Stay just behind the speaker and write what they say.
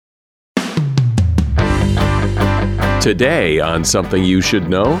Today on Something You Should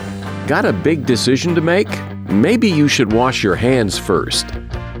Know, got a big decision to make? Maybe you should wash your hands first.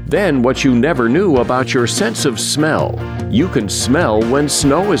 Then what you never knew about your sense of smell. You can smell when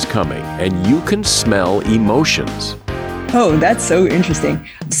snow is coming, and you can smell emotions. Oh, that's so interesting.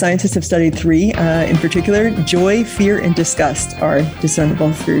 Scientists have studied three in particular. Joy, fear, and disgust are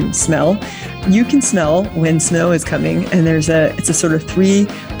discernible through smell. You can smell when snow is coming, and it's a sort of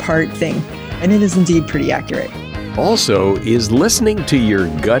three-part thing, and it is indeed pretty accurate. Also, is listening to your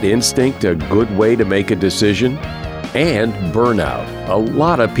gut instinct a good way to make a decision? And burnout. A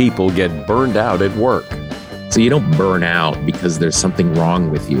lot of people get burned out at work. So you don't burn out because there's something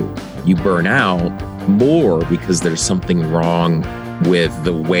wrong with you. You burn out more because there's something wrong with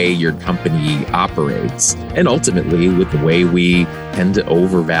the way your company operates, and ultimately with the way we tend to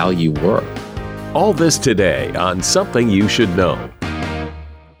overvalue work. All this today on Something You Should Know.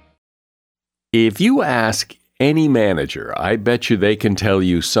 If you ask any manager, I bet you they can tell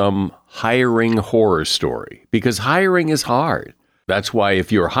you some hiring horror story, because hiring is hard. That's why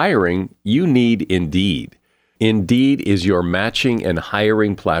if you're hiring, you need Indeed. Indeed is your matching and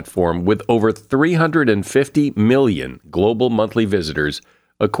hiring platform with over 350 million global monthly visitors,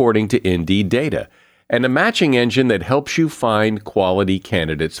 according to Indeed data, and a matching engine that helps you find quality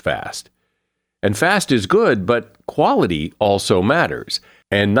candidates fast. And fast is good, but quality also matters.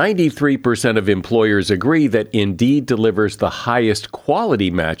 And 93% of employers agree that Indeed delivers the highest quality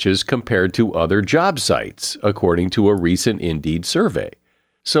matches compared to other job sites, according to a recent Indeed survey.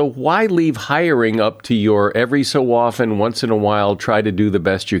 So why leave hiring up to your every so often, once in a while, try to do the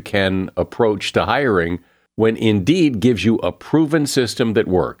best you can approach to hiring when Indeed gives you a proven system that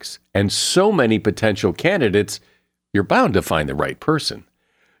works? And so many potential candidates, you're bound to find the right person.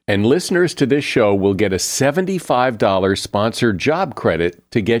 And listeners to this show will get a $75 sponsored job credit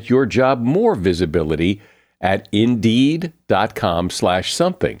to get your job more visibility at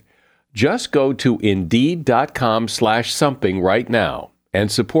Indeed.com/something. Just go to Indeed.com/something right now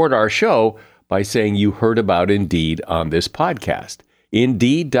and support our show by saying you heard about Indeed on this podcast.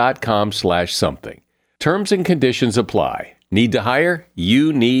 Indeed.com/something. Terms and conditions apply. Need to hire?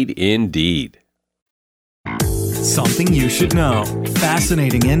 You need Indeed. Something you should know.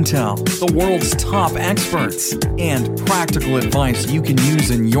 Fascinating intel, the world's top experts, and practical advice you can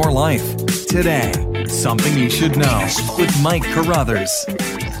use in your life. Today, Something You Should Know with Mike Carruthers.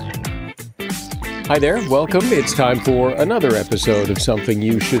 Hi there, welcome. It's time for another episode of Something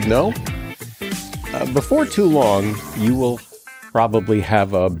You Should Know. Before too long, you will probably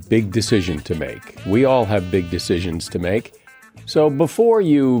have a big decision to make. We all have big decisions to make. So before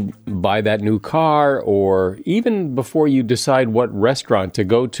you buy that new car, or even before you decide what restaurant to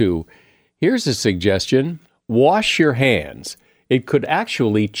go to, here's a suggestion. Wash your hands. It could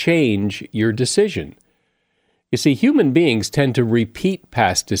actually change your decision. You see, human beings tend to repeat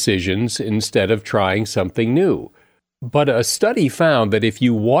past decisions instead of trying something new. But a study found that if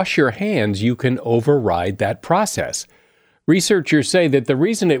you wash your hands, you can override that process. Researchers say that the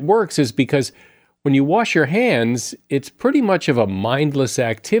reason it works is because when you wash your hands, it's pretty much of a mindless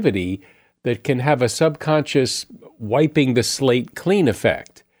activity that can have a subconscious wiping the slate clean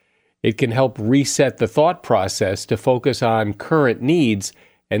effect. It can help reset the thought process to focus on current needs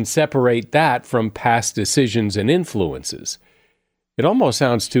and separate that from past decisions and influences. It almost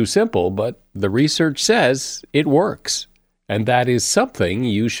sounds too simple, but the research says it works, and that is something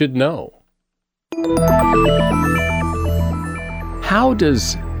you should know. How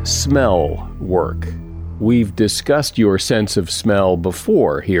does smell work? We've discussed your sense of smell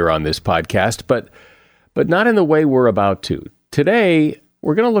before here on this podcast, but not in the way we're about to. Today,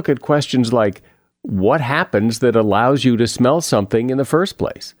 we're going to look at questions like, what happens that allows you to smell something in the first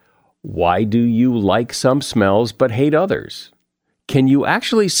place? Why do you like some smells but hate others? Can you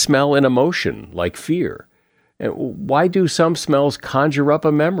actually smell an emotion like fear? And why do some smells conjure up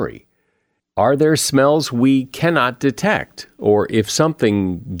a memory? Are there smells we cannot detect? Or if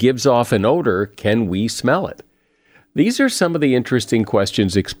something gives off an odor, can we smell it? These are some of the interesting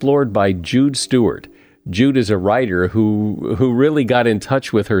questions explored by Jude Stewart. Jude is a writer who really got in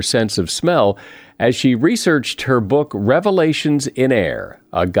touch with her sense of smell as she researched her book, Revelations in Air,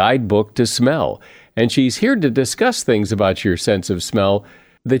 a guidebook to smell. And she's here to discuss things about your sense of smell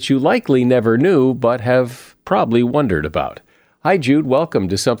that you likely never knew but have probably wondered about. Hi, Jude. Welcome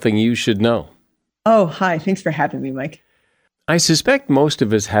to Something You Should Know. Oh, hi. Thanks for having me, Mike. I suspect most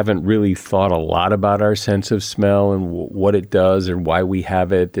of us haven't really thought a lot about our sense of smell and what it does and why we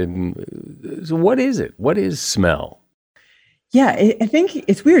have it. And so what is it? What is smell? Yeah, I think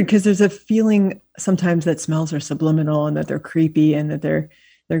it's weird because there's a feeling sometimes that smells are subliminal and that they're creepy and that they're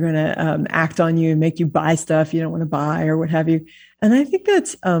they're going to act on you and make you buy stuff you don't want to buy or what have you. And I think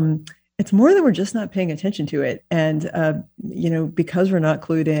that's it's more that we're just not paying attention to it. And because we're not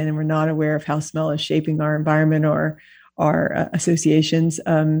clued in and we're not aware of how smell is shaping our environment or our associations.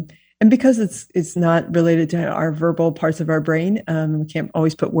 And because it's not related to our verbal parts of our brain, we can't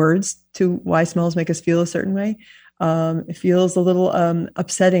always put words to why smells make us feel a certain way. It feels a little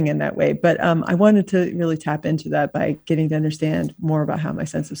upsetting in that way. But I wanted to really tap into that by getting to understand more about how my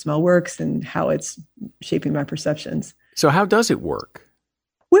sense of smell works and how it's shaping my perceptions. So how does it work?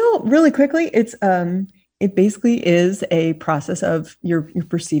 Well, really quickly, it basically is a process of you're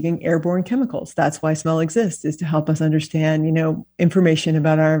perceiving airborne chemicals. That's why smell exists, is to help us understand, information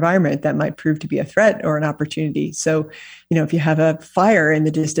about our environment that might prove to be a threat or an opportunity. So, if you have a fire in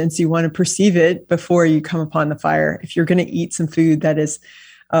the distance, you want to perceive it before you come upon the fire. If you're going to eat some food that is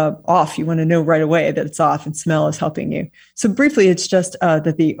off, you want to know right away that it's off, and smell is helping you. So briefly, it's just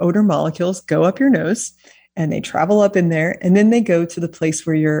that the odor molecules go up your nose, and they travel up in there, and then they go to the place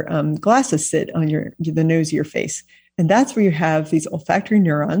where your glasses sit on the nose of your face. And that's where you have these olfactory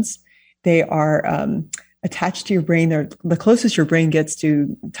neurons. They are attached to your brain. They're the closest your brain gets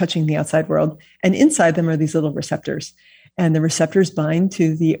to touching the outside world. And inside them are these little receptors. And the receptors bind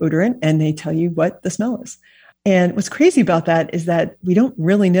to the odorant, and they tell you what the smell is. And what's crazy about that is that we don't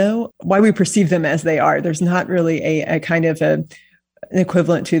really know why we perceive them as they are. There's not really a kind of an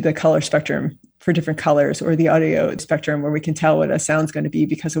equivalent to the color spectrum for different colors, or the audio spectrum where we can tell what a sound's going to be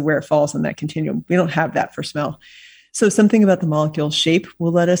because of where it falls on that continuum. We don't have that for smell. So something about the molecule shape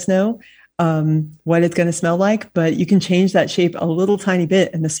will let us know what it's going to smell like, but you can change that shape a little tiny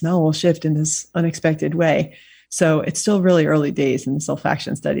bit and the smell will shift in this unexpected way. So it's still really early days in the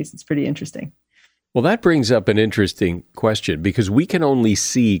olfaction studies. It's pretty interesting. Well, that brings up an interesting question, because we can only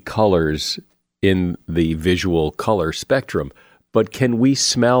see colors in the visual color spectrum. But can we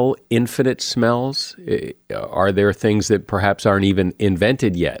smell infinite smells? Are there things that perhaps aren't even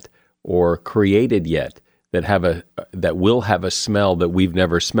invented yet or created yet that will have a smell that we've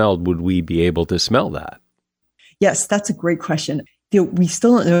never smelled? Would we be able to smell that? Yes, that's a great question. We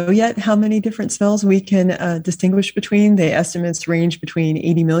still don't know yet how many different smells we can distinguish between. The estimates range between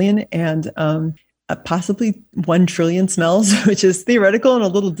 80 million and possibly 1 trillion smells, which is theoretical and a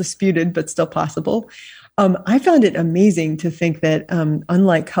little disputed, but still possible. I found it amazing to think that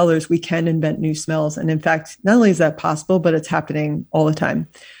unlike colors, we can invent new smells. And in fact, not only is that possible, but it's happening all the time.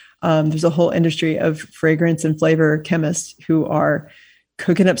 There's a whole industry of fragrance and flavor chemists who are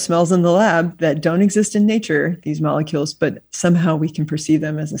cooking up smells in the lab that don't exist in nature, these molecules, but somehow we can perceive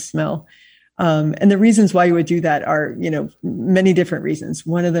them as a smell. And the reasons why you would do that are, many different reasons.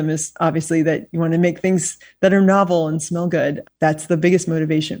 One of them is obviously that you want to make things that are novel and smell good. That's the biggest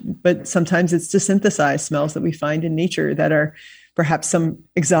motivation. But sometimes it's to synthesize smells that we find in nature that are perhaps some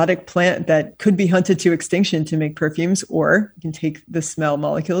exotic plant that could be hunted to extinction to make perfumes, or you can take the smell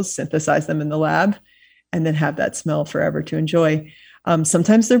molecules, synthesize them in the lab, and then have that smell forever to enjoy.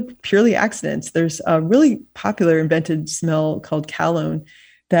 Sometimes they're purely accidents. There's a really popular invented smell called cologne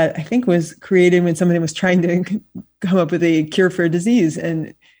that I think was created when somebody was trying to come up with a cure for a disease,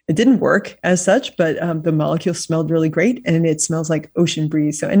 and it didn't work as such, but the molecule smelled really great, and it smells like ocean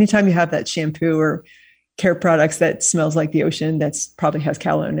breeze. So anytime you have that shampoo or care products that smells like the ocean, that's probably has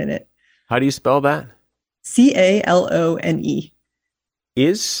cologne in it. How do you spell that? CALONE.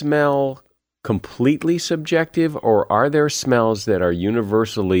 Is smell completely subjective, or are there smells that are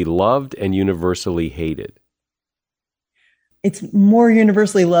universally loved and universally hated? It's more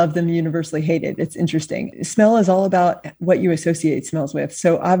universally loved than universally hated. It's interesting. Smell is all about what you associate smells with.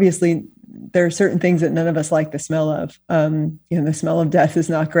 So obviously, there are certain things that none of us like the smell of. The smell of death is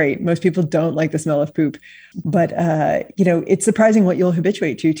not great. Most people don't like the smell of poop. But, it's surprising what you'll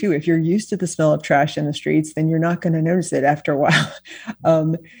habituate to, too. If you're used to the smell of trash in the streets, then you're not going to notice it after a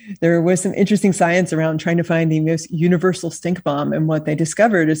while. There was some interesting science around trying to find the most universal stink bomb. And what they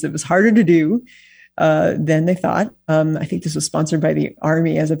discovered is it was harder to do than they thought. I think this was sponsored by the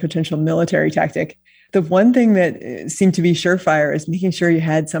Army as a potential military tactic. The one thing that seemed to be surefire is making sure you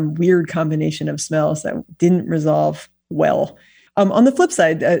had some weird combination of smells that didn't resolve well. On the flip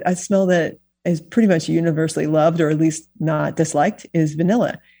side, a smell that is pretty much universally loved, or at least not disliked, is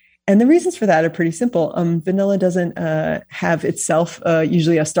vanilla. And the reasons for that are pretty simple. Vanilla doesn't have itself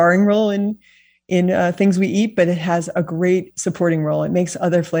usually a starring role in things we eat, but it has a great supporting role. It makes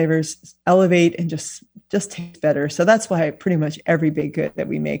other flavors elevate and just taste better. So that's why pretty much every baked good that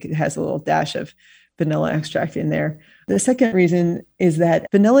we make, it has a little dash of vanilla extract in there. The second reason is that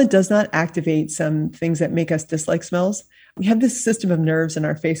vanilla does not activate some things that make us dislike smells. We have this system of nerves in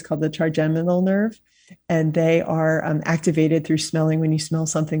our face called the trigeminal nerve. and they are activated through smelling. When you smell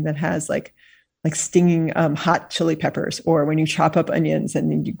something that has like stinging hot chili peppers, or when you chop up onions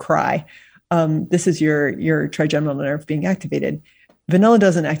and then you cry, this is your trigeminal nerve being activated. Vanilla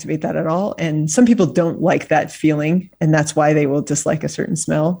doesn't activate that at all. And some people don't like that feeling, and that's why they will dislike a certain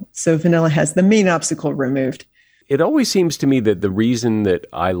smell. So vanilla has the main obstacle removed. It always seems to me that the reason that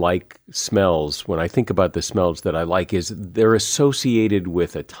I like smells, when I think about the smells that I like, is they're associated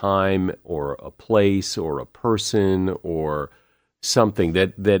with a time or a place or a person or something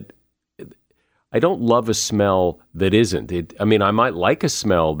that I don't love a smell that isn't. I might like a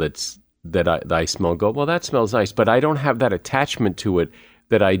smell that I smell, go, well, that smells nice, but I don't have that attachment to it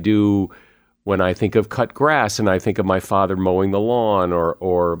that I do when I think of cut grass and I think of my father mowing the lawn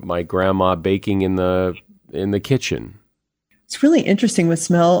or my grandma baking in the kitchen. It's really interesting with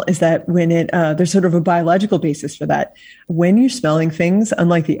smell is that when there's sort of a biological basis for that. When you're smelling things,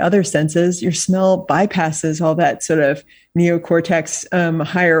 unlike the other senses, your smell bypasses all that sort of neocortex,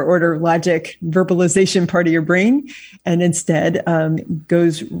 higher order logic verbalization part of your brain, and instead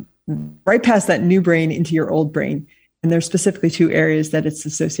goes right past that new brain into your old brain. And there's specifically two areas that it's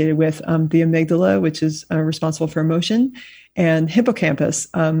associated with, the amygdala, which is responsible for emotion, and hippocampus,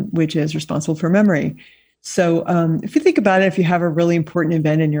 which is responsible for memory. So if you think about it, if you have a really important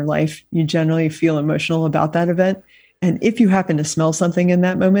event in your life, you generally feel emotional about that event. And if you happen to smell something in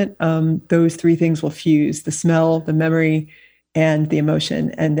that moment, those three things will fuse: the smell, the memory, and the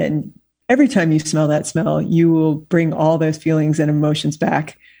emotion. And then every time you smell that smell, you will bring all those feelings and emotions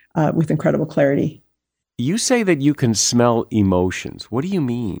back with incredible clarity. You say that you can smell emotions. What do you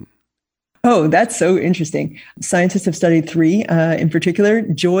mean? Oh, that's so interesting. Scientists have studied three in particular.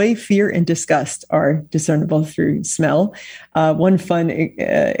 Joy, fear, and disgust are discernible through smell. One fun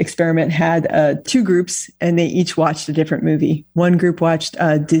experiment had two groups, and they each watched a different movie. One group watched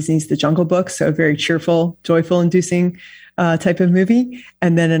Disney's The Jungle Book, so a very cheerful, joyful inducing type of movie.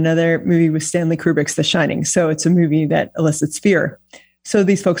 And then another movie was Stanley Kubrick's The Shining. So it's a movie that elicits fear. So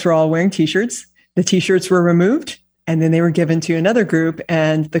these folks were all wearing T-shirts. The T-shirts were removed, and then they were given to another group.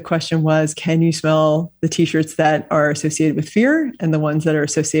 And the question was, can you smell the T-shirts that are associated with fear and the ones that are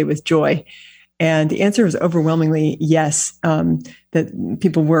associated with joy? And the answer was overwhelmingly yes, that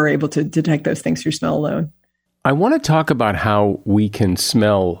people were able to detect those things through smell alone. I want to talk about how we can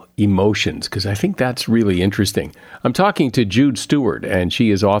smell emotions, because I think that's really interesting. I'm talking to Jude Stewart, and she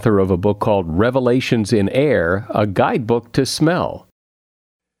is author of a book called Revelations in Air, a guidebook to smell.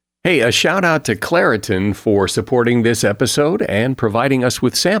 Hey, a shout out to Claritin for supporting this episode and providing us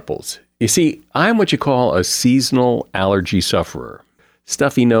with samples. You see, I'm what you call a seasonal allergy sufferer.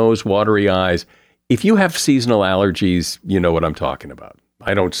 Stuffy nose, watery eyes. If you have seasonal allergies, you know what I'm talking about.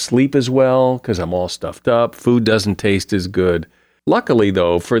 I don't sleep as well because I'm all stuffed up. Food doesn't taste as good. Luckily,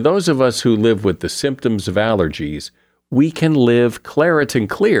 though, for those of us who live with the symptoms of allergies, we can live Claritin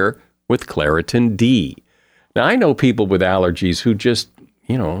Clear with Claritin D. Now, I know people with allergies who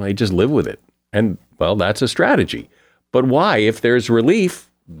they just live with it. And, well, that's a strategy. But why? If there's relief,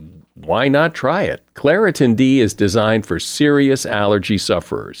 why not try it? Claritin D is designed for serious allergy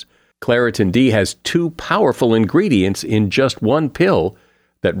sufferers. Claritin D has two powerful ingredients in just one pill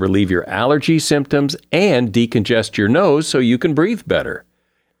that relieve your allergy symptoms and decongest your nose so you can breathe better.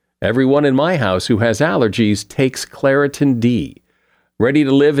 Everyone in my house who has allergies takes Claritin D. Ready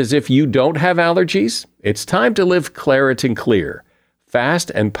to live as if you don't have allergies? It's time to live Claritin Clear. Fast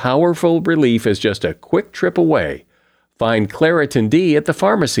and powerful relief is just a quick trip away. Find Claritin D at the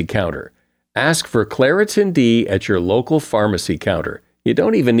pharmacy counter. Ask for Claritin D at your local pharmacy counter. You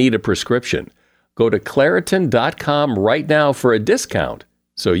don't even need a prescription. Go to Claritin.com right now for a discount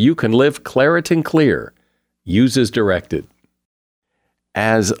so you can live Claritin Clear. Use as directed.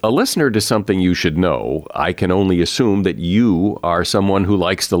 As a listener to Something You Should Know, I can only assume that you are someone who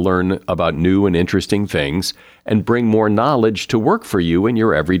likes to learn about new and interesting things and bring more knowledge to work for you in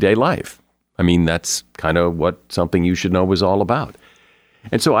your everyday life. I mean, that's kind of what Something You Should Know is all about.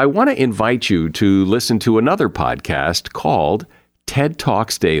 And so I want to invite you to listen to another podcast called TED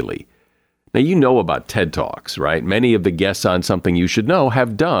Talks Daily. Now, you know about TED Talks, right? Many of the guests on Something You Should Know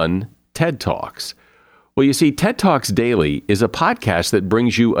have done TED Talks. Well, you see, TED Talks Daily is a podcast that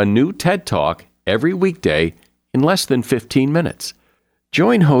brings you a new TED Talk every weekday in less than 15 minutes.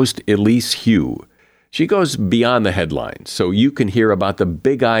 Join host Elise Hu. She goes beyond the headlines so you can hear about the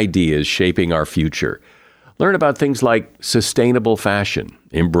big ideas shaping our future. Learn about things like sustainable fashion,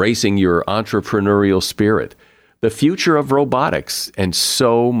 embracing your entrepreneurial spirit, the future of robotics, and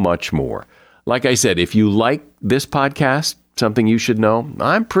so much more. Like I said, if you like this podcast, Something You Should Know,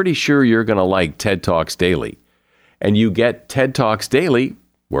 I'm pretty sure you're going to like TED Talks Daily. And you get TED Talks Daily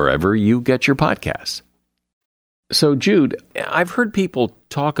wherever you get your podcasts. So, Jude, I've heard people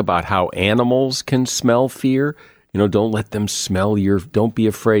talk about how animals can smell fear. Don't let them smell don't be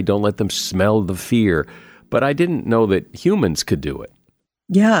afraid, don't let them smell the fear. But I didn't know that humans could do it.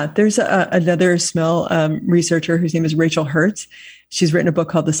 Yeah, there's another smell researcher whose name is Rachel Hertz. She's written a book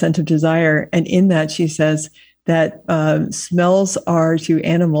called The Scent of Desire. And in that, she says that smells are to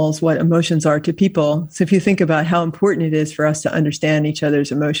animals what emotions are to people. So if you think about how important it is for us to understand each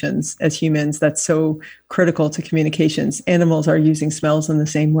other's emotions as humans, that's so critical to communications. Animals are using smells in the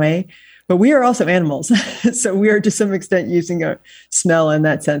same way, but we are also animals. So we are to some extent using a smell in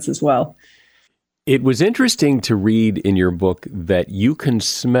that sense as well. It was interesting to read in your book that you can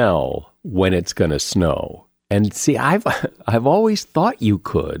smell when it's going to snow. And see, I've always thought you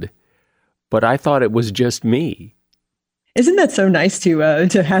could, but I thought it was just me. Isn't that so nice to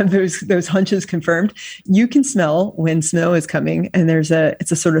have those hunches confirmed? You can smell when snow is coming, and it's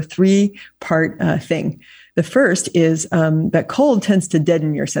a sort of 3-part thing. The first is that cold tends to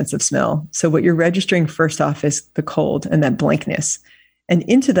deaden your sense of smell. So what you're registering first off is the cold and that blankness. And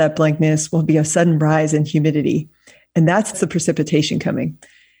into that blankness will be a sudden rise in humidity. And that's the precipitation coming.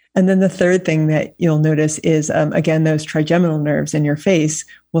 And then the third thing that you'll notice is, again, those trigeminal nerves in your face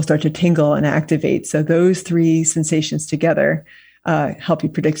will start to tingle and activate. So those 3 sensations together help you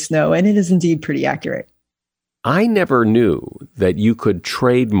predict snow. And it is indeed pretty accurate. I never knew that you could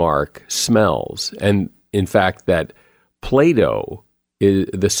trademark smells. And in fact, that Play-Doh,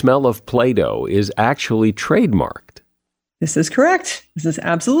 the smell of Play-Doh is actually trademarked. This is correct. This is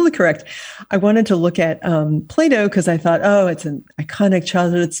absolutely correct. I wanted to look at Play-Doh because I thought, it's an iconic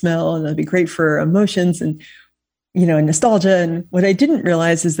childhood smell and it'll be great for emotions and, nostalgia. And what I didn't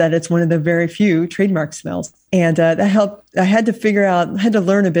realize is that it's one of the very few trademark smells. And that helped. I had to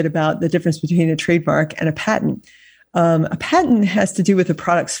learn a bit about the difference between a trademark and a patent. A patent has to do with the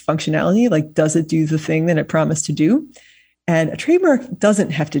product's functionality, like does it do the thing that it promised to do? And a trademark doesn't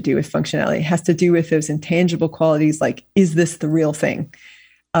have to do with functionality. It has to do with those intangible qualities like, is this the real thing?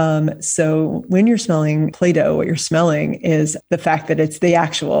 So when you're smelling Play-Doh, what you're smelling is the fact that it's the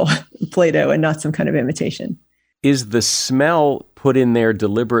actual Play-Doh and not some kind of imitation. Is the smell put in there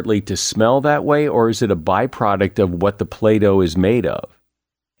deliberately to smell that way, or is it a byproduct of what the Play-Doh is made of?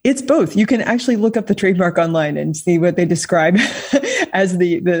 It's both. You can actually look up the trademark online and see what they describe as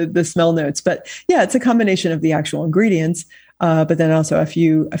the smell notes. But yeah, it's a combination of the actual ingredients, but then also a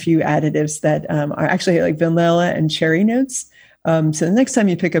few additives that are actually like vanilla and cherry notes. So the next time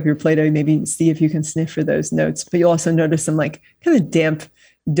you pick up your Play-Doh, maybe see if you can sniff for those notes. But you'll also notice some like kind of damp,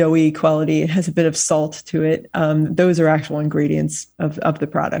 doughy quality. It has a bit of salt to it. Those are actual ingredients of the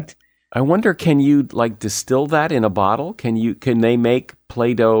product. I wonder, can you like distill that in a bottle? Can they make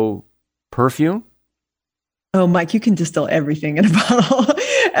Play-Doh perfume? Oh, Mike, you can distill everything in a bottle.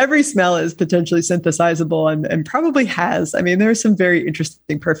 Every smell is potentially synthesizable and probably has. I mean, there are some very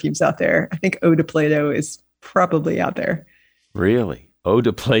interesting perfumes out there. I think Eau de Play-Doh is probably out there. Really? Eau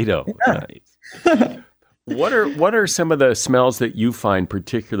de Play-Doh. Yeah. Nice. What are some of the smells that you find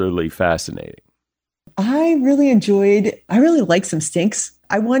particularly fascinating? I really like some stinks.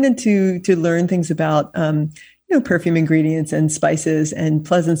 I wanted to learn things about, perfume ingredients and spices and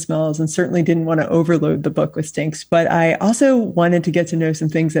pleasant smells, and certainly didn't want to overload the book with stinks. But I also wanted to get to know some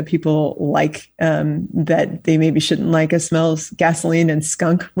things that people like that they maybe shouldn't like as smells. Gasoline and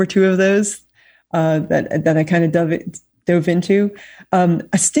skunk were 2 of those that I kind of dove into.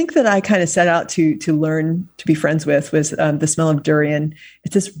 A stink that I kind of set out to learn to be friends with was the smell of durian.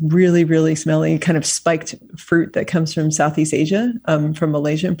 It's this really, really smelly kind of spiked fruit that comes from Southeast Asia, from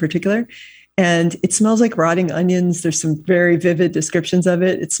Malaysia in particular. And it smells like rotting onions. There's some very vivid descriptions of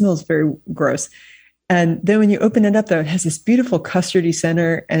it. It smells very gross. And then when you open it up, though, it has this beautiful custardy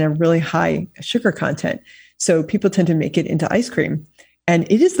center and a really high sugar content. So people tend to make it into ice cream. And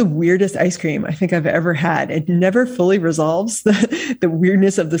it is the weirdest ice cream I think I've ever had. It never fully resolves the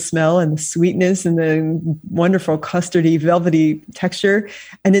weirdness of the smell and the sweetness and the wonderful custardy, velvety texture.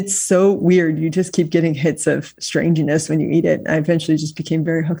 And it's so weird. You just keep getting hits of strangeness when you eat it. I eventually just became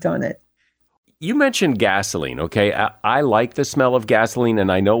very hooked on it. You mentioned gasoline, okay? I like the smell of gasoline,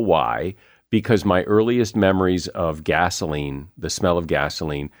 and I know why, because my earliest memories of gasoline, the smell of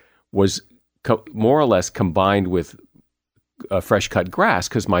gasoline, was more or less combined with fresh cut grass,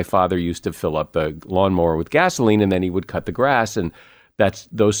 because my father used to fill up the lawnmower with gasoline and then he would cut the grass, and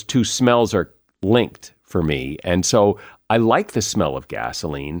those 2 smells are linked for me. And so I like the smell of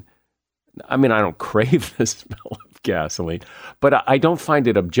gasoline. I mean, I don't crave the smell of gasoline, but I don't find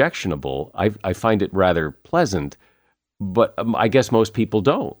it objectionable. I find it rather pleasant, but I guess most people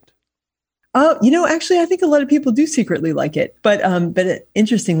don't. Actually, I think a lot of people do secretly like it, but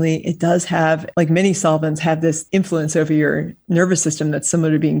interestingly, it does have, like many solvents, have this influence over your nervous system that's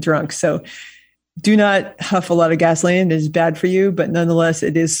similar to being drunk. So do not huff a lot of gasoline. It is bad for you, but nonetheless,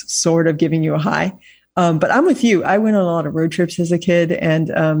 it is sort of giving you a high. But I'm with you. I went on a lot of road trips as a kid, and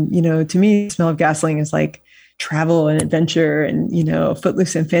to me, the smell of gasoline is like travel and adventure, and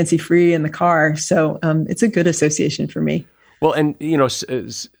footloose and fancy free in the car. So it's a good association for me. Well, and,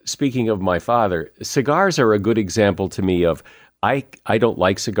 speaking of my father, cigars are a good example to me of, I don't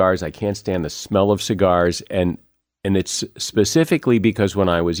like cigars. I can't stand the smell of cigars. And it's specifically because when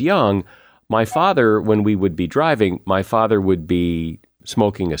I was young, my father, when we would be driving, my father would be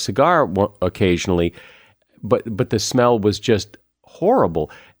smoking a cigar occasionally, but the smell was just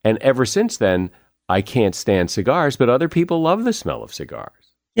horrible. And ever since then, I can't stand cigars, but other people love the smell of cigars.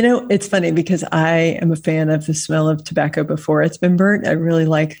 It's funny because I am a fan of the smell of tobacco before it's been burnt. I really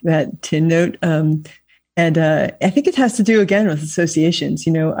like that tin note. And I think it has to do, again, with associations.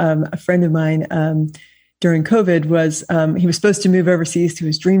 A friend of mine during COVID he was supposed to move overseas to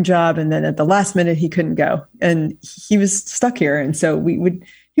his dream job. And then at the last minute, he couldn't go. And he was stuck here. And so he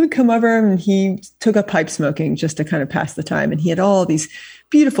would come over and he took up pipe smoking just to kind of pass the time. And he had all these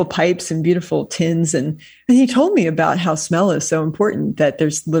beautiful pipes and beautiful tins. And he told me about how smell is so important, that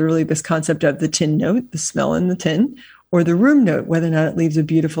there's literally this concept of the tin note, the smell in the tin, or the room note, whether or not it leaves a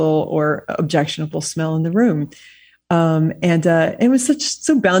beautiful or objectionable smell in the room. And it was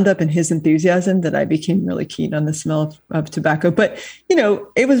so bound up in his enthusiasm that I became really keen on the smell of tobacco. But,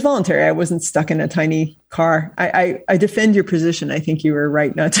 it was voluntary. I wasn't stuck in a tiny car. I defend your position. I think you were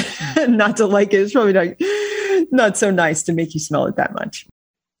right not to like it. It's probably not so nice to make you smell it that much.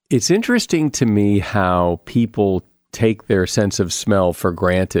 It's interesting to me how people take their sense of smell for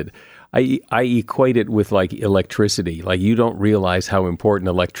granted. I equate it with like electricity. Like, you don't realize how important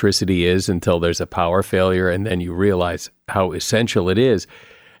electricity is until there's a power failure, and then you realize how essential it is.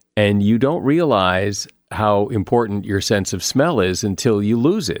 And you don't realize how important your sense of smell is until you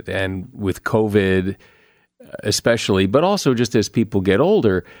lose it. And with COVID especially, but also just as people get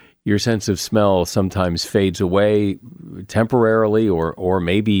older, your sense of smell sometimes fades away temporarily or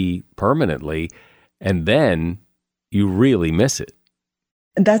maybe permanently, and then you really miss it.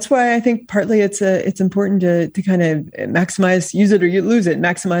 And that's why I think partly it's important to kind of maximize, use it or you lose it,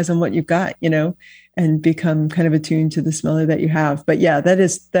 maximize on what you've got, and become kind of attuned to the smell that you have. But yeah, that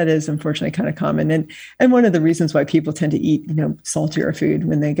is unfortunately kind of common. And one of the reasons why people tend to eat, saltier food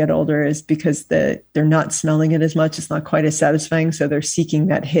when they get older is because they're not smelling it as much. It's not quite as satisfying. So they're seeking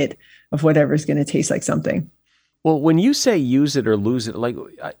that hit of whatever's going to taste like something. Well, when you say use it or lose it,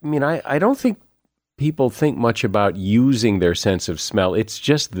 I don't think people think much about using their sense of smell. It's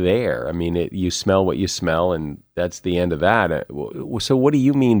just there. You smell what you smell, and that's the end of that. So what do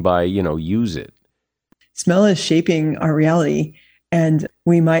you mean by, use it? Smell is shaping our reality, and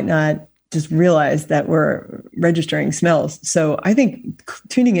we might not just realize that we're registering smells. So I think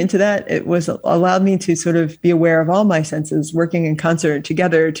tuning into that, it allowed me to sort of be aware of all my senses working in concert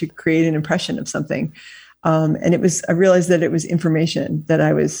together to create an impression of something. And I realized that it was information that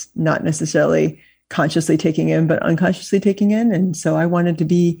I was not necessarily consciously taking in, but unconsciously taking in. And so I wanted to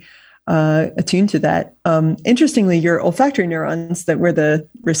be attuned to that. Interestingly, your olfactory neurons, where the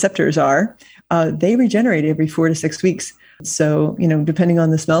receptors are, they regenerate every 4 to 6 weeks. So, depending on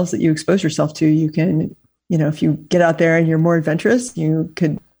the smells that you expose yourself to, you can, if you get out there and you're more adventurous, you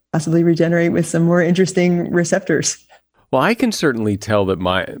could possibly regenerate with some more interesting receptors. Well, I can certainly tell that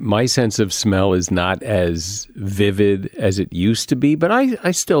my sense of smell is not as vivid as it used to be, but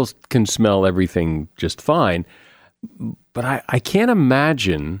I still can smell everything just fine. But I can't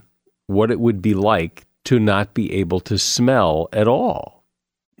imagine what it would be like to not be able to smell at all.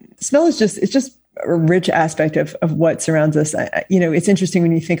 Smell is just a rich aspect of what surrounds us. It's interesting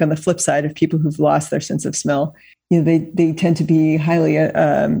when you think on the flip side of people who've lost their sense of smell. They tend to be highly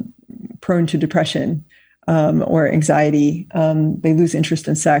prone to depression. Or anxiety. They lose interest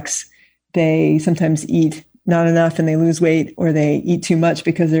in sex. They sometimes eat not enough and they lose weight, or they eat too much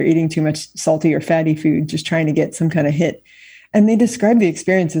because they're eating too much salty or fatty food, just trying to get some kind of hit. And they describe the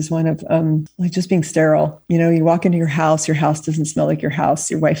experience as one of like just being sterile. You walk into your house doesn't smell like your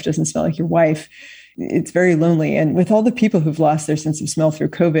house. Your wife doesn't smell like your wife. It's very lonely. And with all the people who've lost their sense of smell through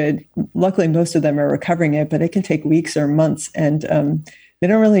COVID, luckily most of them are recovering it, but it can take weeks or months. And they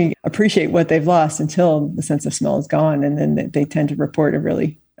don't really appreciate what they've lost until the sense of smell is gone. And then they tend to report a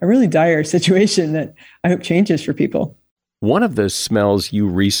really dire situation that I hope changes for people. One of the smells you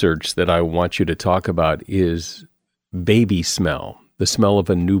researched that I want you to talk about is baby smell, the smell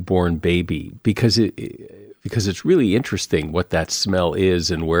of a newborn baby, because because it's really interesting what that smell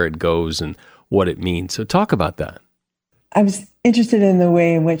is and where it goes and what it means. So talk about that. I was interested in the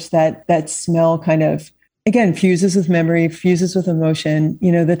way in which that smell kind of, again, fuses with memory, fuses with emotion.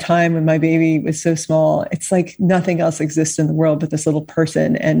 The time when my baby was so small, it's like nothing else exists in the world but this little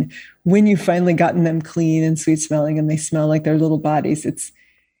person. And when you've finally gotten them clean and sweet smelling and they smell like their little bodies,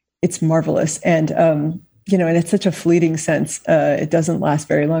 it's marvelous. And, and it's such a fleeting sense. It doesn't last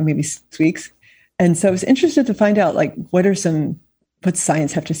very long, maybe 6 weeks. And so I was interested to find out, like, what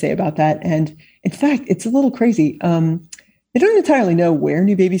science have to say about that? And in fact, it's a little crazy. They don't entirely know where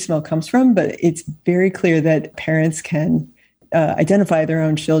new baby smell comes from, but it's very clear that parents can identify their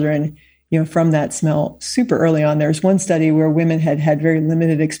own children, from that smell super early on. There's one study where women had very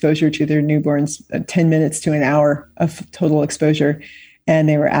limited exposure to their newborns, 10 minutes to an hour of total exposure. And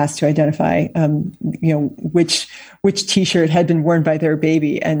they were asked to identify, which T-shirt had been worn by their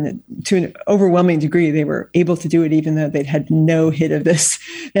baby. And to an overwhelming degree, they were able to do it, even though they'd had no hit of this.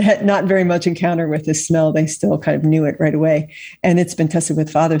 They had not very much encounter with this smell. They still kind of knew it right away. And it's been tested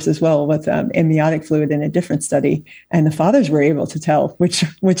with fathers as well, with amniotic fluid in a different study. And the fathers were able to tell which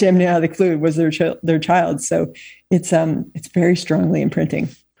amniotic fluid was their child. So it's very strongly imprinting.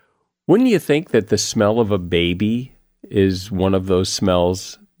 Wouldn't you think that the smell of a baby is one of those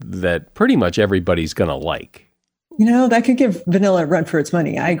smells that pretty much everybody's going to like? That could give vanilla a run for its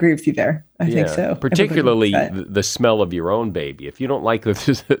money. I agree with you there. I think so. Particularly the smell of your own baby. If you don't like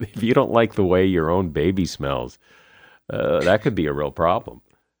the way your own baby smells, that could be a real problem.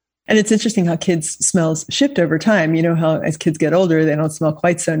 And it's interesting how kids' smells shift over time. How as kids get older, they don't smell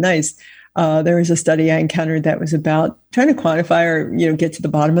quite so nice. There was a study I encountered that was about trying to quantify or, get to the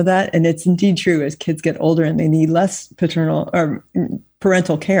bottom of that. And it's indeed true. As kids get older and they need less paternal or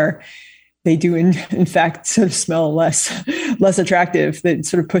parental care, they do in fact sort of smell less attractive, that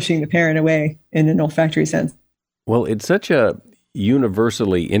sort of pushing the parent away in an olfactory sense. Well, it's such a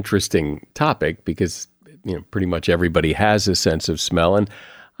universally interesting topic because, pretty much everybody has a sense of smell. And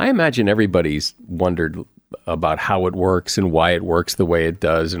I imagine everybody's wondered about how it works and why it works the way it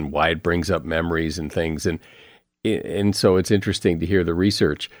does and why it brings up memories and things. And so it's interesting to hear the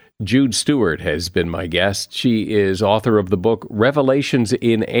research. Jude Stewart has been my guest. She is author of the book Revelations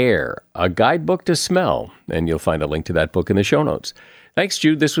in Air, a guidebook to smell. And you'll find a link to that book in the show notes. Thanks,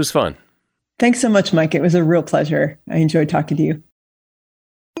 Jude. This was fun. Thanks so much, Mike. It was a real pleasure. I enjoyed talking to you.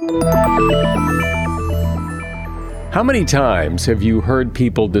 How many times have you heard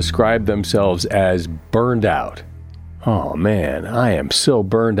people describe themselves as burned out? Oh man, I am so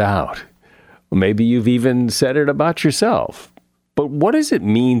burned out. Well, maybe you've even said it about yourself. But what does it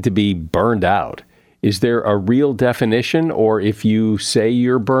mean to be burned out? Is there a real definition? Or if you say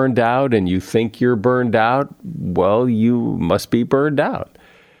you're burned out and you think you're burned out, well, you must be burned out.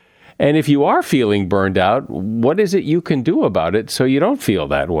 And if you are feeling burned out, what is it you can do about it so you don't feel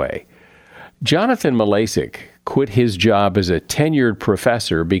that way? Jonathan Malasik quit his job as a tenured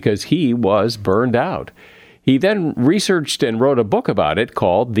professor because he was burned out. He then researched and wrote a book about it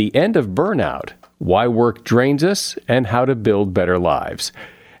called The End of Burnout: Why Work Drains Us and How to Build Better Lives.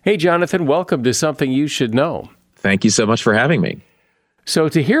 Hey, Jonathan, welcome to Something You Should Know. Thank you so much for having me. So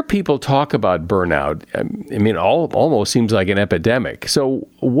to hear people talk about burnout, almost seems like an epidemic. So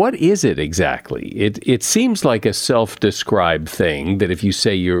what is it exactly? It seems like a self-described thing that if you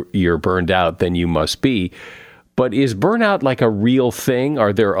say you're burned out, then you must be. But is burnout like a real thing?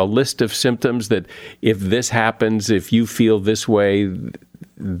 Are there a list of symptoms that if this happens, if you feel this way,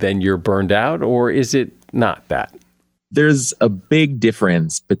 then you're burned out? Or is it not that? There's a big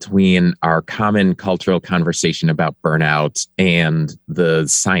difference between our common cultural conversation about burnout and the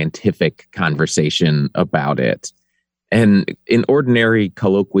scientific conversation about it. And in ordinary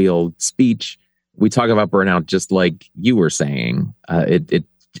colloquial speech, we talk about burnout just like you were saying.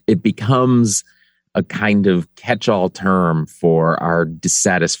 It becomes a kind of catch-all term for our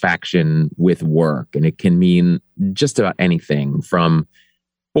dissatisfaction with work. And it can mean just about anything from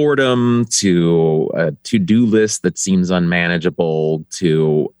boredom to a to-do list that seems unmanageable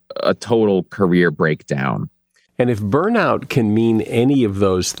to a total career breakdown. And if burnout can mean any of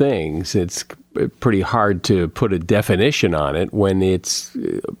those things, it's pretty hard to put a definition on it when it's,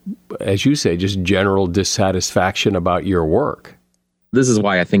 as you say, just general dissatisfaction about your work. This is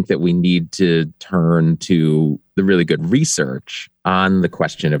why I think that we need to turn to the really good research on the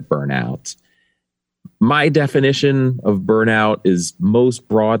question of burnout. My definition of burnout is most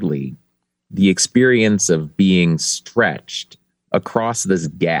broadly the experience of being stretched across this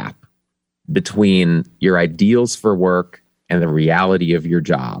gap between your ideals for work and the reality of your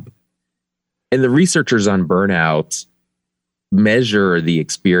job. And the researchers on burnout measure the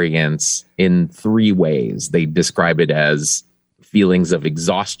experience in three ways. They describe it as feelings of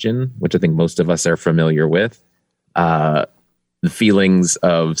exhaustion, which I think most of us are familiar with, the feelings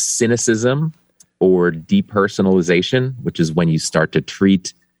of cynicism or depersonalization, which is when you start to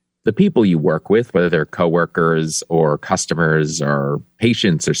treat the people you work with, whether they're coworkers or customers or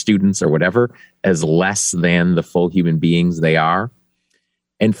patients or students or whatever, as less than the full human beings they are.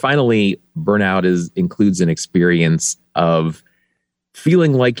 And finally, burnout includes an experience of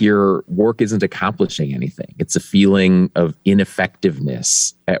feeling like your work isn't accomplishing anything. It's a feeling of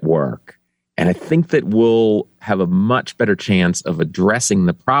ineffectiveness at work. And I think that we'll have a much better chance of addressing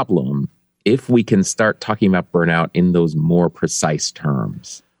the problem if we can start talking about burnout in those more precise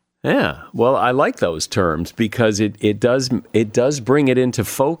terms. Yeah, well, I like those terms because it does bring it into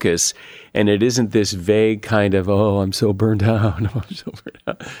focus, and it isn't this vague kind of, oh, I'm so burned out, I'm so burned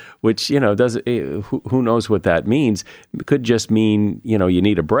out, which, who knows what that means? It could just mean, you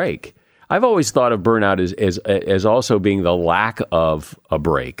need a break. I've always thought of burnout as also being the lack of a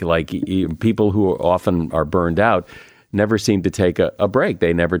break. Like people who often are burned out never seem to take a break.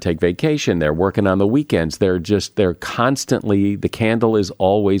 They never take vacation. They're working on the weekends. They're constantly, the candle is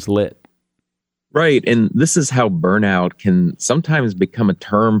always lit. Right. And this is how burnout can sometimes become a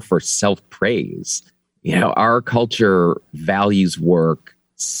term for self-praise. Our culture values work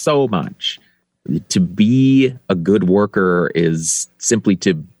so much. To be a good worker is simply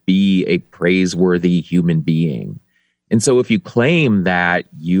to be a praiseworthy human being. And so if you claim that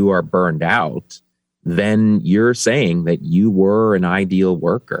you are burned out, then you're saying that you were an ideal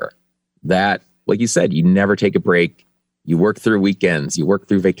worker, that, like you said, you never take a break, you work through weekends, you work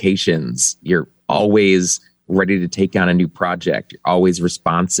through vacations, you're always ready to take on a new project, you're always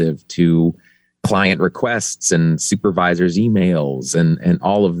responsive to client requests and supervisors' emails and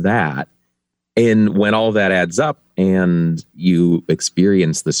all of that. And when all that adds up and you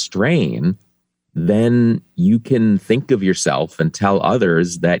experience the strain, then you can think of yourself and tell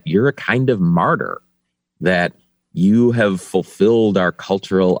others that you're a kind of martyr, that you have fulfilled our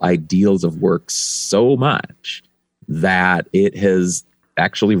cultural ideals of work so much that it has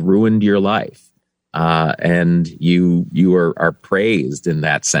actually ruined your life. And you are praised in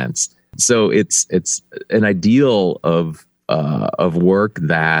that sense. So it's an ideal of work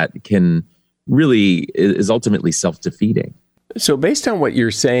that can really is ultimately self-defeating. So based on what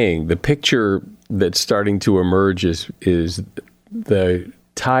you're saying, the picture that's starting to emerge is the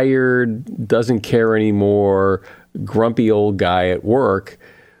tired, doesn't care anymore, grumpy old guy at work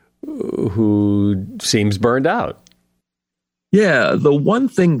who seems burned out. Yeah, the one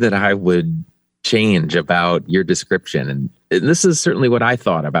thing that I would change about your description, and this is certainly what I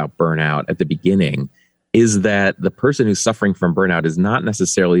thought about burnout at the beginning, is that the person who's suffering from burnout is not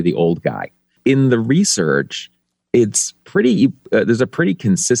necessarily the old guy. In the research, it's there's a pretty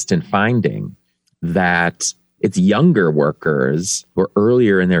consistent finding that it's younger workers who are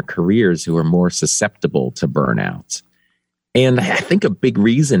earlier in their careers who are more susceptible to burnout. And I think a big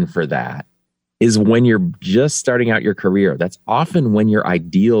reason for that is when you're just starting out your career, that's often when your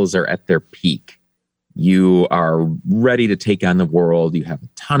ideals are at their peak. You are ready to take on the world. You have a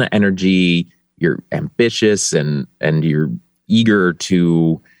ton of energy. You're ambitious and you're eager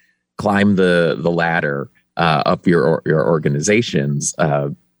to climb the ladder up your organization's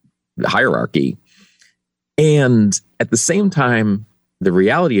hierarchy. And at the same time, the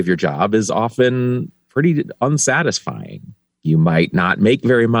reality of your job is often pretty unsatisfying. You might not make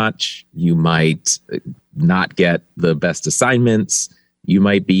very much. You might not get the best assignments. You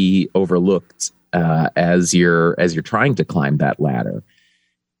might be overlooked as you're trying to climb that ladder.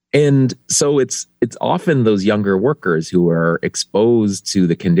 And so it's often those younger workers who are exposed to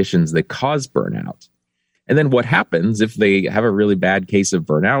the conditions that cause burnout. And then what happens if they have a really bad case of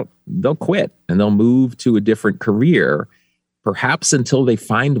burnout? They'll quit and they'll move to a different career, perhaps until they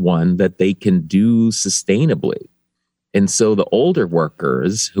find one that they can do sustainably. And so the older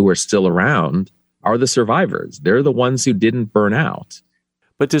workers who are still around are the survivors. They're the ones who didn't burn out.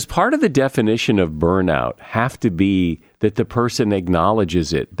 But does part of the definition of burnout have to be that the person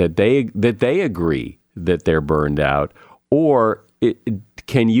acknowledges it, that they agree that they're burned out, or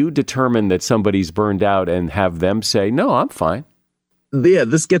can you determine that somebody's burned out and have them say, no, I'm fine? Yeah,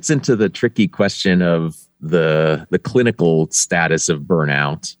 this gets into the tricky question of the clinical status of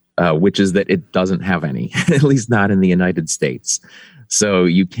burnout, which is that it doesn't have any, at least not in the United States. So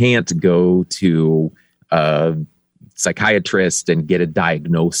you can't go to a psychiatrist and get a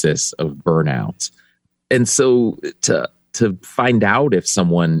diagnosis of burnout. And so to find out if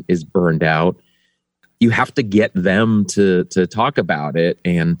someone is burned out, you have to get them to talk about it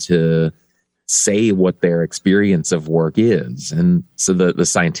and to say what their experience of work is. And so the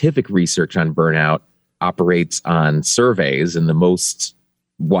scientific research on burnout operates on surveys, and the most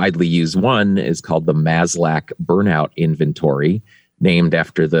widely used one is called the Maslach Burnout Inventory, named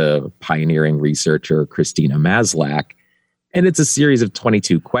after the pioneering researcher Christina Maslach. And it's a series of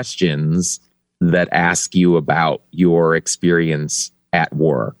 22 questions that ask you about your experience at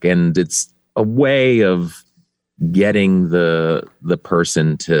work. And it's a way of getting the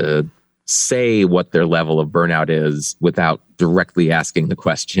person to say what their level of burnout is without directly asking the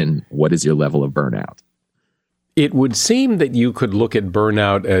question, what is your level of burnout? It would seem that you could look at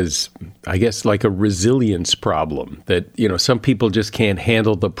burnout as, I guess, like a resilience problem, that, some people just can't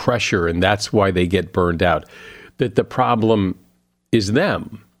handle the pressure and that's why they get burned out, that the problem is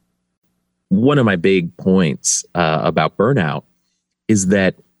them. One of my big points about burnout is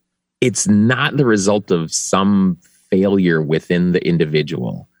that it's not the result of some failure within the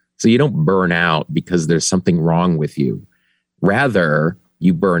individual. So you don't burn out because there's something wrong with you. Rather,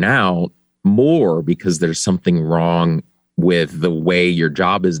 you burn out more because there's something wrong with the way your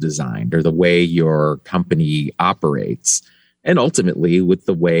job is designed or the way your company operates, and ultimately with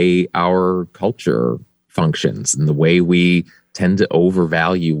the way our culture functions and the way we tend to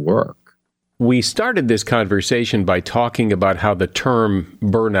overvalue work. We started this conversation by talking about how the term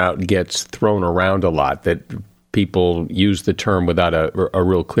burnout gets thrown around a lot, that people use the term without a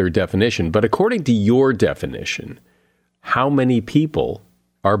real clear definition. But according to your definition, how many people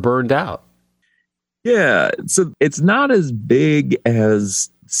are burned out? Yeah, so it's not as big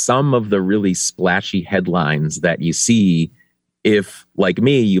as some of the really splashy headlines that you see if, like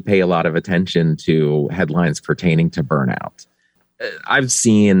me, you pay a lot of attention to headlines pertaining to burnout. I've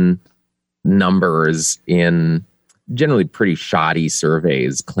seen numbers in generally pretty shoddy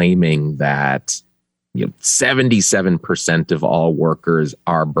surveys claiming that 77% of all workers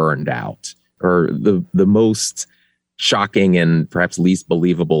are burned out, or the most shocking and perhaps least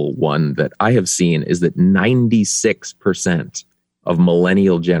believable one that I have seen is that 96% of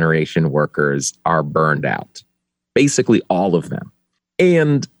millennial generation workers are burned out. Basically all of them.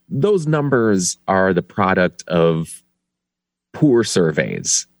 And those numbers are the product of poor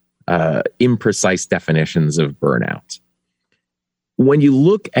surveys, imprecise definitions of burnout. When you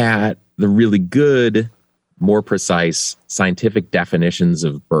look at the really good, more precise scientific definitions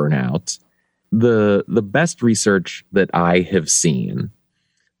of burnout, the best research that I have seen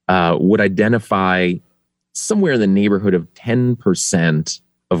would identify somewhere in the neighborhood of 10%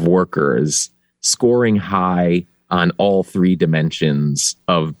 of workers scoring high on all three dimensions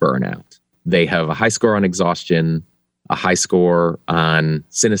of burnout. They have a high score on exhaustion, a high score on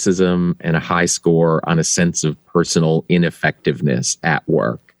cynicism, and a high score on a sense of personal ineffectiveness at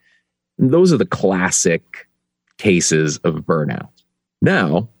work. And those are the classic cases of burnout.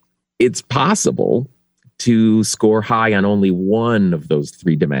 Now, it's possible to score high on only one of those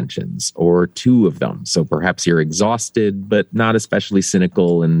three dimensions or two of them. So perhaps you're exhausted, but not especially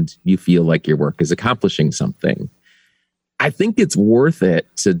cynical, and you feel like your work is accomplishing something. I think it's worth it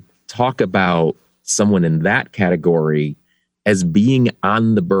to talk about someone in that category as being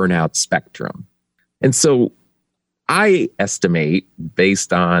on the burnout spectrum. And so I estimate,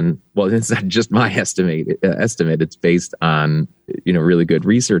 based on, well, it's not just my estimate, it's based on, really good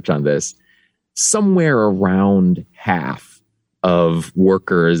research on this, somewhere around half of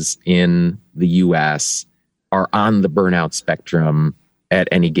workers in the US are on the burnout spectrum at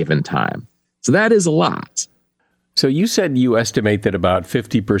any given time. So that is a lot. So you said you estimate that about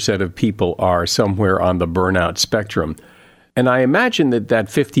 50% of people are somewhere on the burnout spectrum. And I imagine that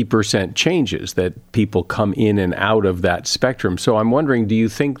 50% changes, that people come in and out of that spectrum. So I'm wondering, do you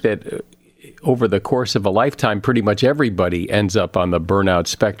think that over the course of a lifetime, pretty much everybody ends up on the burnout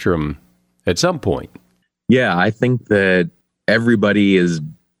spectrum at some point? Yeah, I think that everybody is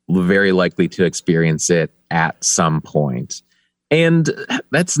very likely to experience it at some point. And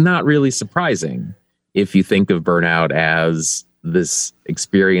that's not really surprising if you think of burnout as this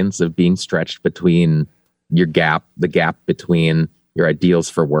experience of being stretched between the gap between your ideals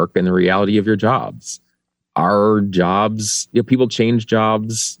for work and the reality of your jobs. Our jobs, people change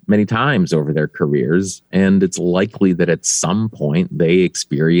jobs many times over their careers, and it's likely that at some point they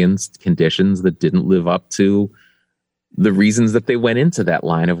experienced conditions that didn't live up to the reasons that they went into that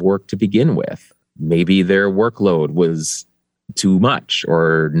line of work to begin with. Maybe their workload was too much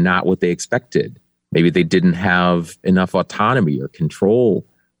or not what they expected. Maybe they didn't have enough autonomy or control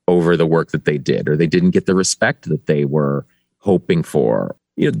over the work that they did, or they didn't get the respect that they were hoping for.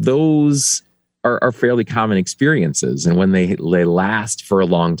 Those are fairly common experiences. And when they last for a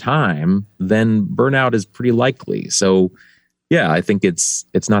long time, then burnout is pretty likely. So yeah, I think it's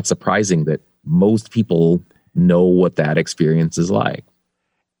not surprising that most people know what that experience is like.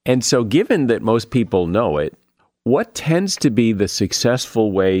 And so given that most people know it, what tends to be the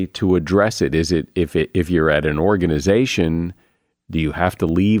successful way to address it? Is it if you're at an organization, do you have to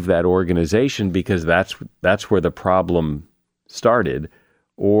leave that organization because that's where the problem started?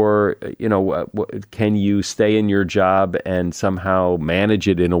 Or, can you stay in your job and somehow manage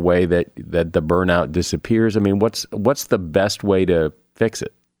it in a way that the burnout disappears? I mean, what's the best way to fix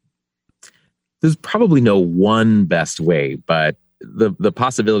it? There's probably no one best way, but the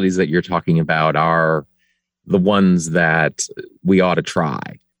possibilities that you're talking about are the ones that we ought to try.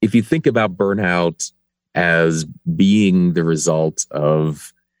 If you think about burnout as being the result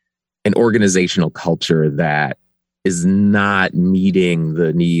of an organizational culture that is not meeting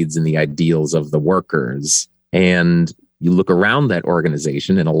the needs and the ideals of the workers, and you look around that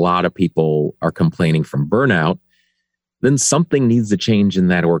organization and a lot of people are complaining from burnout, then something needs to change in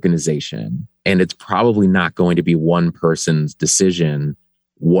that organization. And it's probably not going to be one person's decision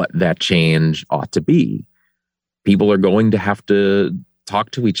what that change ought to be. People are going to have to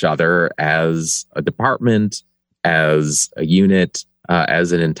talk to each other as a department, as a unit,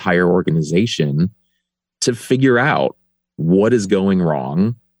 as an entire organization to figure out what is going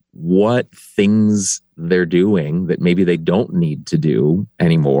wrong, what things they're doing that maybe they don't need to do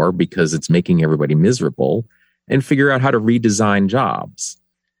anymore because it's making everybody miserable, and figure out how to redesign jobs.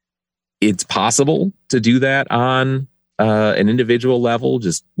 It's possible to do that on an individual level,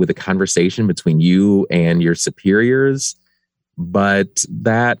 just with a conversation between you and your superiors. But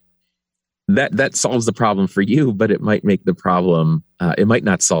that solves the problem for you, but it might make the problem, it might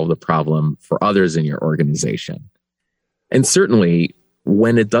not solve the problem for others in your organization. And certainly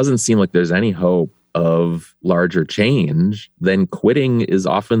when it doesn't seem like there's any hope of larger change, then quitting is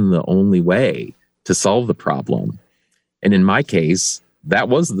often the only way to solve the problem. And in my case, that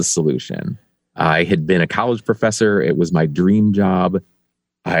was the solution. I had been a college professor. It was my dream job.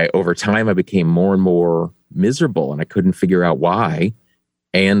 Over time, I became more and more miserable and I couldn't figure out why.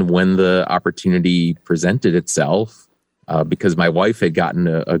 And when the opportunity presented itself, because my wife had gotten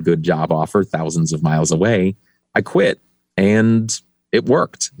a good job offer thousands of miles away, I quit and it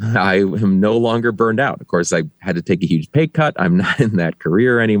worked. I am no longer burned out. Of course, I had to take a huge pay cut. I'm not in that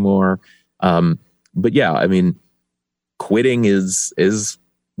career anymore. But yeah, I mean, quitting is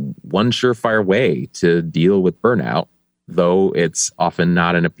one surefire way to deal with burnout, though it's often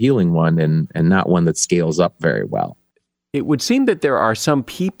not an appealing one and not one that scales up very well. It would seem that there are some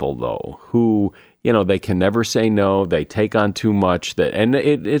people, though, who, they can never say no. They take on too much, and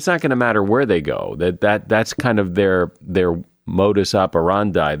it's not going to matter where they go. That's kind of their modus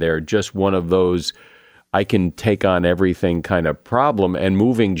operandi. They're just one of those I can take on everything kind of problem, and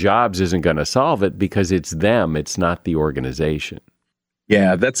moving jobs isn't going to solve it because it's them. It's not the organization.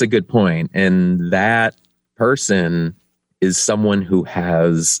 Yeah, that's a good point. And that person is someone who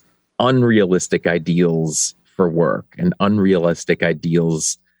has unrealistic ideals for work and unrealistic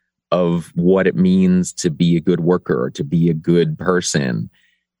ideals of what it means to be a good worker or to be a good person.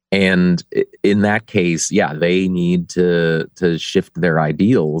 And in that case, yeah, they need to shift their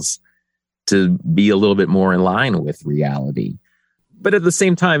ideals to be a little bit more in line with reality. But at the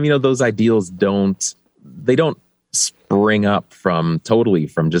same time, those ideals don't spring up from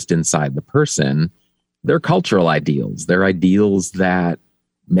just inside the person. They're cultural ideals. They're ideals that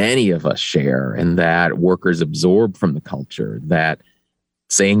many of us share and that workers absorb from the culture, that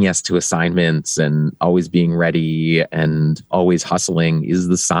saying yes to assignments and always being ready and always hustling is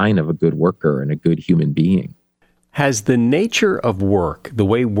the sign of a good worker and a good human being. Has the nature of work, the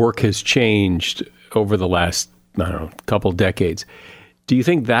way work has changed over the last, couple decades, do you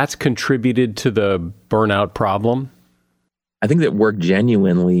think that's contributed to the burnout problem? I think that work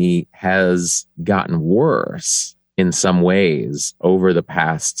genuinely has gotten worse in some ways over the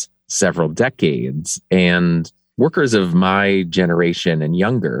past several decades. And workers of my generation and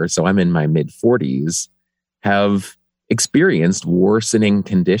younger, so I'm in my mid-40s, have experienced worsening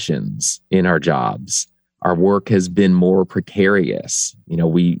conditions in our jobs. Our work has been more precarious.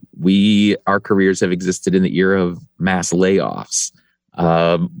 Our careers have existed in the era of mass layoffs.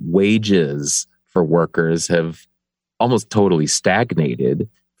 Wages for workers have almost totally stagnated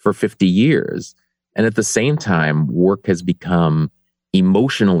for 50 years. And at the same time, work has become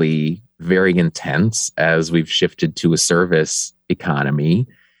emotionally very intense as we've shifted to a service economy.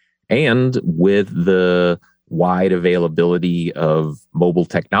 And with the wide availability of mobile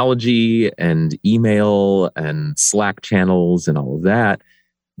technology and email and Slack channels and all of that,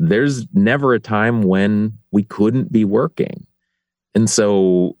 there's never a time when we couldn't be working. And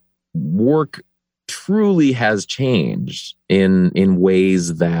so work truly has changed in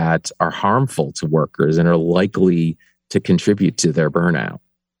ways that are harmful to workers and are likely to contribute to their burnout.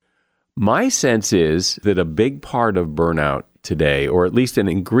 My sense is that a big part of burnout today, or at least an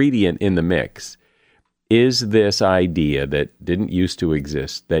ingredient in the mix, is this idea that didn't used to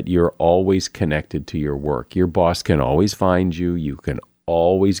exist, that you're always connected to your work. Your boss can always find you. You can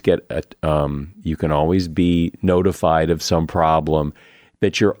always you can always be notified of some problem,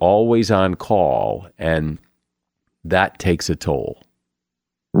 that you're always on call, and that takes a toll.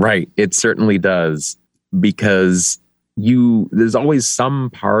 Right. It certainly does, because there's always some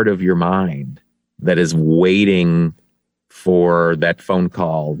part of your mind that is waiting for that phone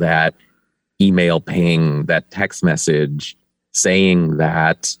call, that email ping, that text message saying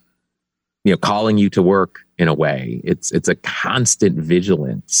that, calling you to work in a way. It's a constant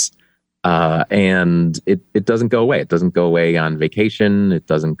vigilance. And it doesn't go away. It doesn't go away on vacation. It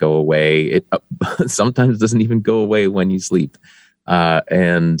doesn't go away. It sometimes doesn't even go away when you sleep.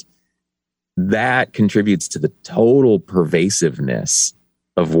 And that contributes to the total pervasiveness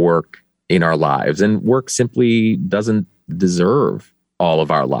of work in our lives. And work simply doesn't deserve all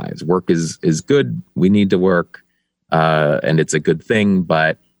of our lives. Work is good. We need to work. And it's a good thing,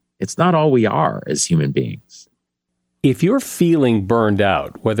 but it's not all we are as human beings. If you're feeling burned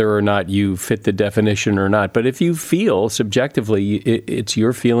out, whether or not you fit the definition or not, but if you feel subjectively it's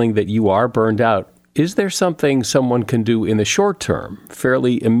your feeling that you are burned out, is there something someone can do in the short term,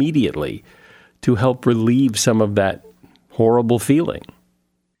 fairly immediately, to help relieve some of that horrible feeling?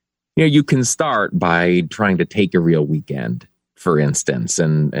 You can start by trying to take a real weekend, for instance,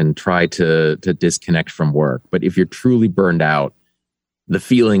 and try to disconnect from work. But if you're truly burned out, the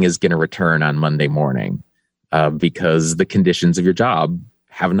feeling is going to return on Monday morning. Because the conditions of your job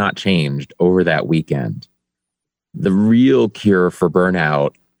have not changed over that weekend. The real cure for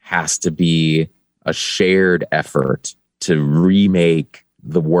burnout has to be a shared effort to remake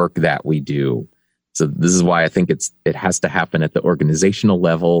the work that we do. So this is why I think it has to happen at the organizational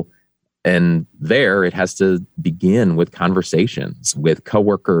level. And there it has to begin with conversations with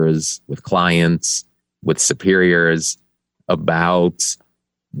coworkers, with clients, with superiors about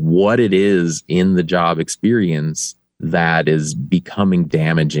what it is in the job experience that is becoming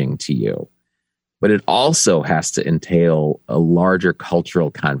damaging to you. But it also has to entail a larger cultural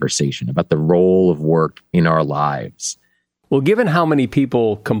conversation about the role of work in our lives. Well, given how many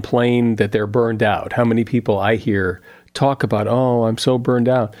people complain that they're burned out, how many people I hear talk about, oh, I'm so burned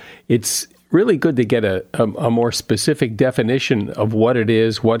out, it's really good to get a more specific definition of what it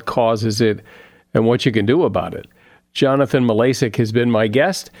is, what causes it, and what you can do about it. Jonathan Malesic has been my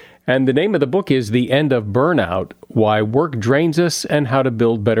guest, and the name of the book is The End of Burnout, Why Work Drains Us and How to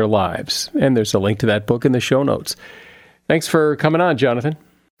Build Better Lives. And there's a link to that book in the show notes. Thanks for coming on, Jonathan.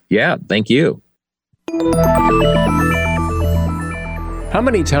 Yeah, thank you. How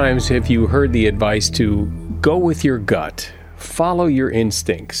many times have you heard the advice to go with your gut, follow your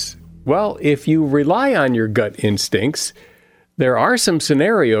instincts? Well, if you rely on your gut instincts, there are some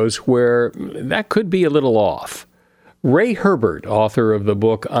scenarios where that could be a little off. Ray Herbert, author of the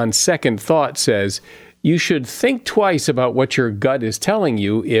book On Second Thought, says you should think twice about what your gut is telling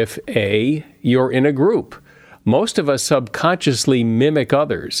you if A, you're in a group. Most of us subconsciously mimic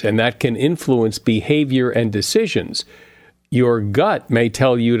others, and that can influence behavior and decisions. Your gut may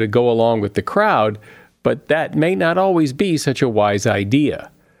tell you to go along with the crowd, but that may not always be such a wise idea.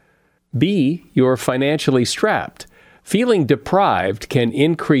 B, you're financially strapped. Feeling deprived can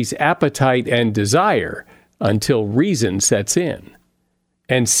increase appetite and desire until reason sets in.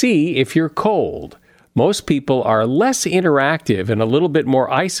 And C, if you're cold. Most people are less interactive and a little bit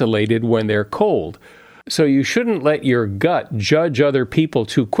more isolated when they're cold. So you shouldn't let your gut judge other people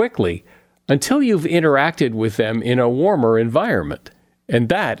too quickly until you've interacted with them in a warmer environment. And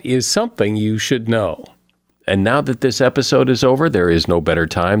that is something you should know. And now that this episode is over, there is no better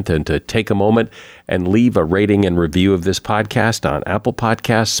time than to take a moment and leave a rating and review of this podcast on Apple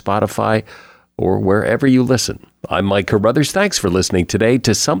Podcasts, Spotify, or wherever you listen. I'm Mike Carruthers. Thanks for listening today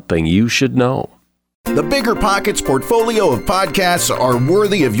to Something You Should Know. The Bigger Pockets portfolio of podcasts are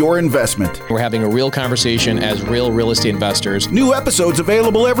worthy of your investment. We're having a real conversation as real estate investors. New episodes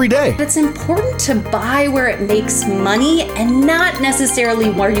available every day. It's important to buy where it makes money and not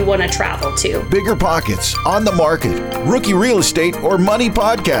necessarily where you want to travel to. Bigger Pockets, On the Market, Rookie Real Estate, or Money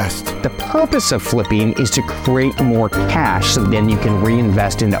Podcast. The purpose of flipping is to create more cash so then you can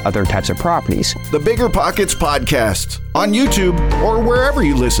reinvest into other types of properties. The Bigger Pockets Podcast on YouTube or wherever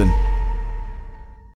you listen.